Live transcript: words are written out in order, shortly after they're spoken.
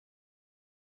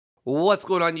What's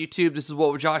going on YouTube? This is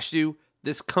What Would Josh Do?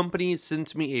 This company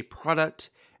sent me a product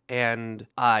and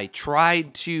I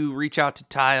tried to reach out to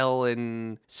Tile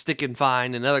and Stick and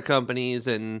Find and other companies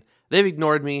and they've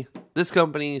ignored me. This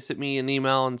company sent me an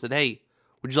email and said, hey,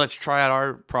 would you like to try out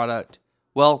our product?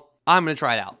 Well, I'm going to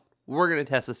try it out. We're going to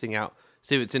test this thing out,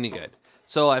 see if it's any good.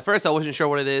 So at first I wasn't sure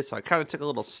what it is, so I kind of took a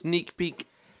little sneak peek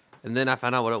and then I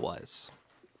found out what it was.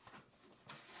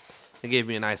 They gave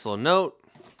me a nice little note.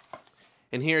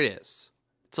 And here it is.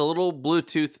 It's a little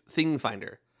Bluetooth thing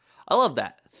finder. I love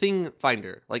that. Thing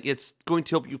finder. Like, it's going to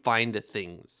help you find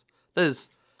things. That's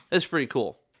pretty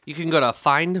cool. You can go to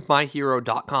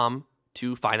findmyhero.com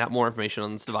to find out more information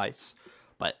on this device.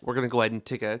 But we're going to go ahead and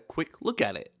take a quick look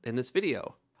at it in this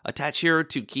video. Attach Hiro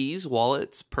to keys,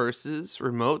 wallets, purses,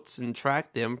 remotes, and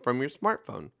track them from your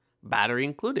smartphone. Battery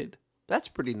included. That's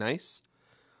pretty nice.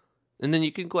 And then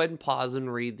you can go ahead and pause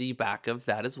and read the back of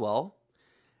that as well.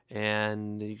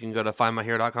 And you can go to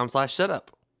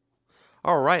findmyhero.com/setup.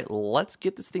 All right, let's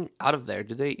get this thing out of there.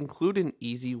 Do they include an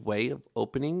easy way of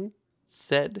opening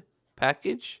said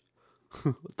package?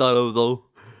 I thought it was all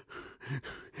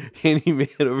handyman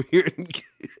over here.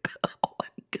 Oh my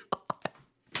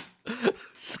god.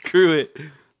 Screw it.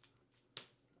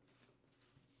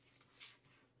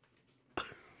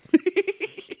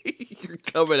 You're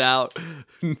coming out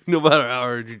no matter how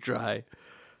hard you try.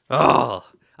 Oh,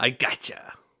 I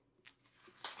gotcha.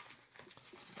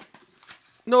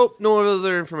 Nope, no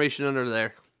other information under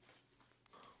there.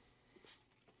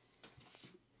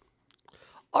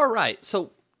 Alright,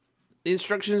 so the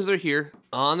instructions are here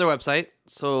on their website.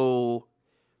 So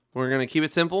we're going to keep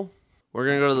it simple. We're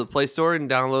going to go to the Play Store and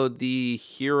download the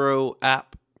Hiro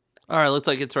app. Alright, looks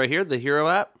like it's right here, the Hiro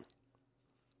app.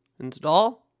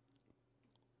 Install.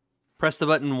 Press the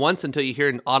button once until you hear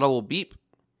an audible beep.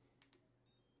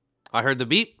 I heard the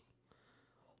beep.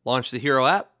 Launch the Hiro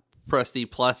app. Press the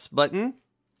plus button.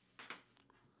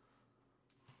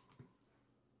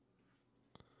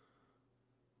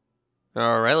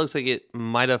 Alright, looks like it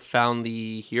might have found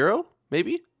the Hiro,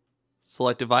 maybe?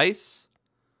 Select device.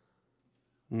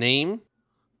 Name.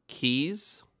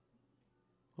 Keys.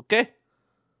 Okay.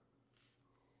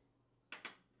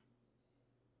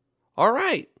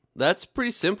 Alright, that's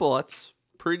pretty simple. That's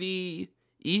pretty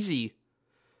easy.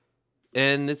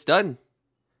 And it's done.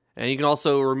 And you can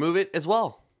also remove it as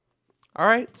well.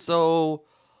 Alright, so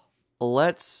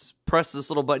let's press this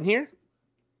little button here.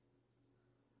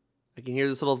 I can hear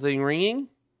this little thing ringing.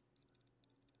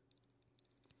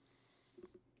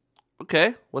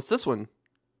 Okay, what's this one?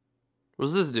 What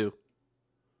does this do?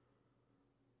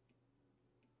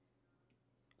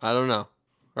 I don't know.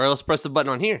 Alright, let's press the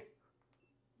button on here.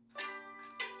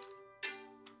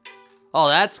 Oh,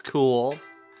 that's cool.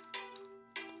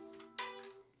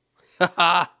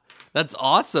 Haha, that's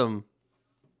awesome.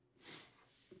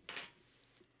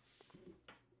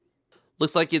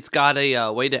 Looks like it's got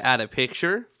a way to add a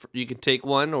picture. You can take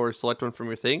one or select one from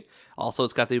your thing. Also,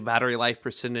 it's got the battery life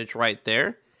percentage right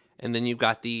there. And then you've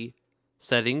got the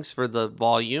settings for the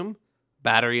volume,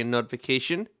 battery, and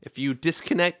notification. If you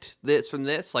disconnect this from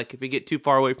this, like if you get too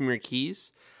far away from your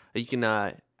keys, you can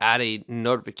add a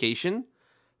notification.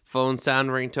 Phone sound,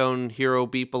 ringtone, Hiro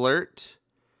beep alert.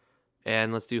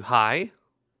 And let's do high.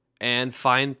 And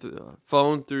find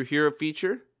phone through Hiro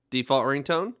feature, default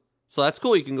ringtone. So that's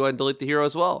cool. You can go ahead and delete the Hiro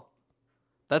as well.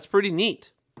 That's pretty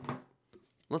neat.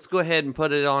 Let's go ahead and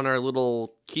put it on our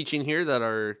little keychain here that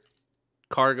our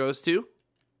car goes to.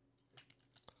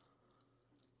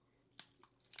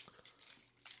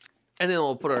 And then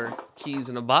we'll put our keys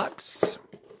in a box.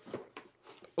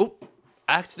 Oh,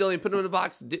 accidentally put them in a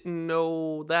box. Didn't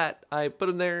know that I put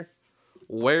them there.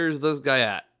 Where's this guy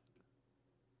at?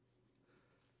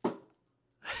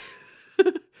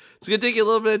 It's going to take you a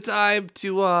little bit of time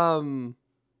to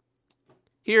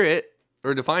hear it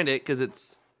or to find it,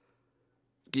 because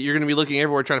you're going to be looking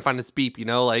everywhere trying to find this beep, you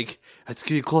know, like, it's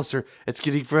getting closer, it's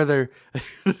getting further.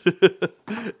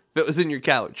 If it was in your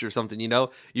couch or something, you know,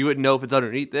 you wouldn't know if it's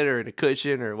underneath it or in a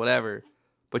cushion or whatever,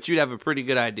 but you'd have a pretty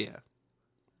good idea.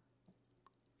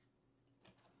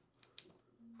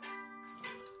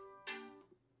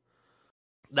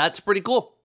 That's pretty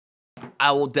cool.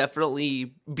 I will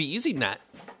definitely be using that.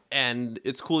 And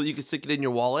it's cool that you can stick it in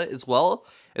your wallet as well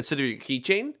instead of your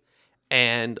keychain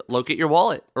and locate your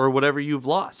wallet or whatever you've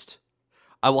lost.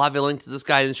 I will have a link to this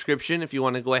guy in the description if you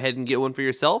want to go ahead and get one for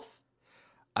yourself.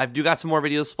 I've got some more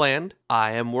videos planned.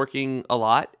 I am working a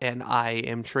lot and I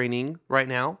am training right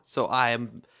now. So I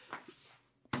am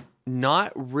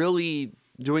not really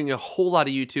doing a whole lot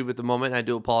of YouTube at the moment. I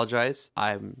do apologize.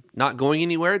 I'm not going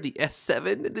anywhere. The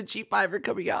S7 and the G5 are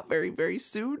coming out very, very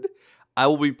soon. I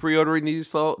will be pre-ordering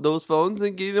those phones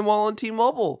and getting them all on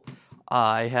T-Mobile.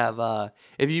 I have,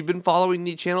 if you've been following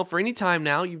the channel for any time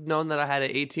now, you've known that I had an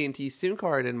AT&T SIM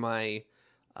card in my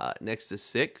Nexus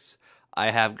 6. I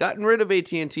have gotten rid of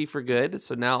AT&T for good,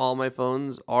 so now all my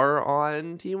phones are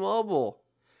on T-Mobile.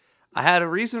 I had a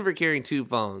reason for carrying 2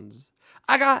 phones.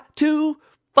 I got 2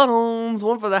 phones,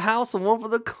 one for the house and one for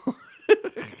the car.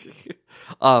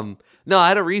 No, I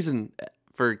had a reason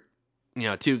for,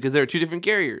 2, because there are 2 different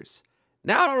carriers.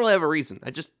 Now I don't really have a reason.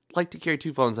 I just like to carry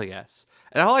 2 phones, I guess.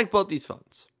 And I like both these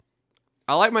phones.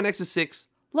 I like my Nexus 6.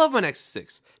 Love my Nexus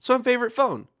 6. It's my favorite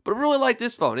phone. But I really like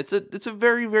this phone. It's a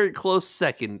very, very close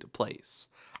second place.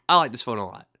 I like this phone a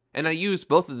lot. And I use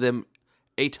both of them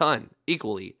a ton,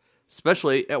 equally.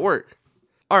 Especially at work.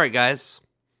 Alright guys.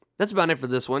 That's about it for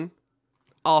this one.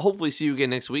 I'll hopefully see you again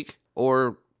next week.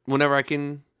 Or whenever I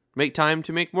can make time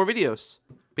to make more videos.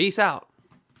 Peace out.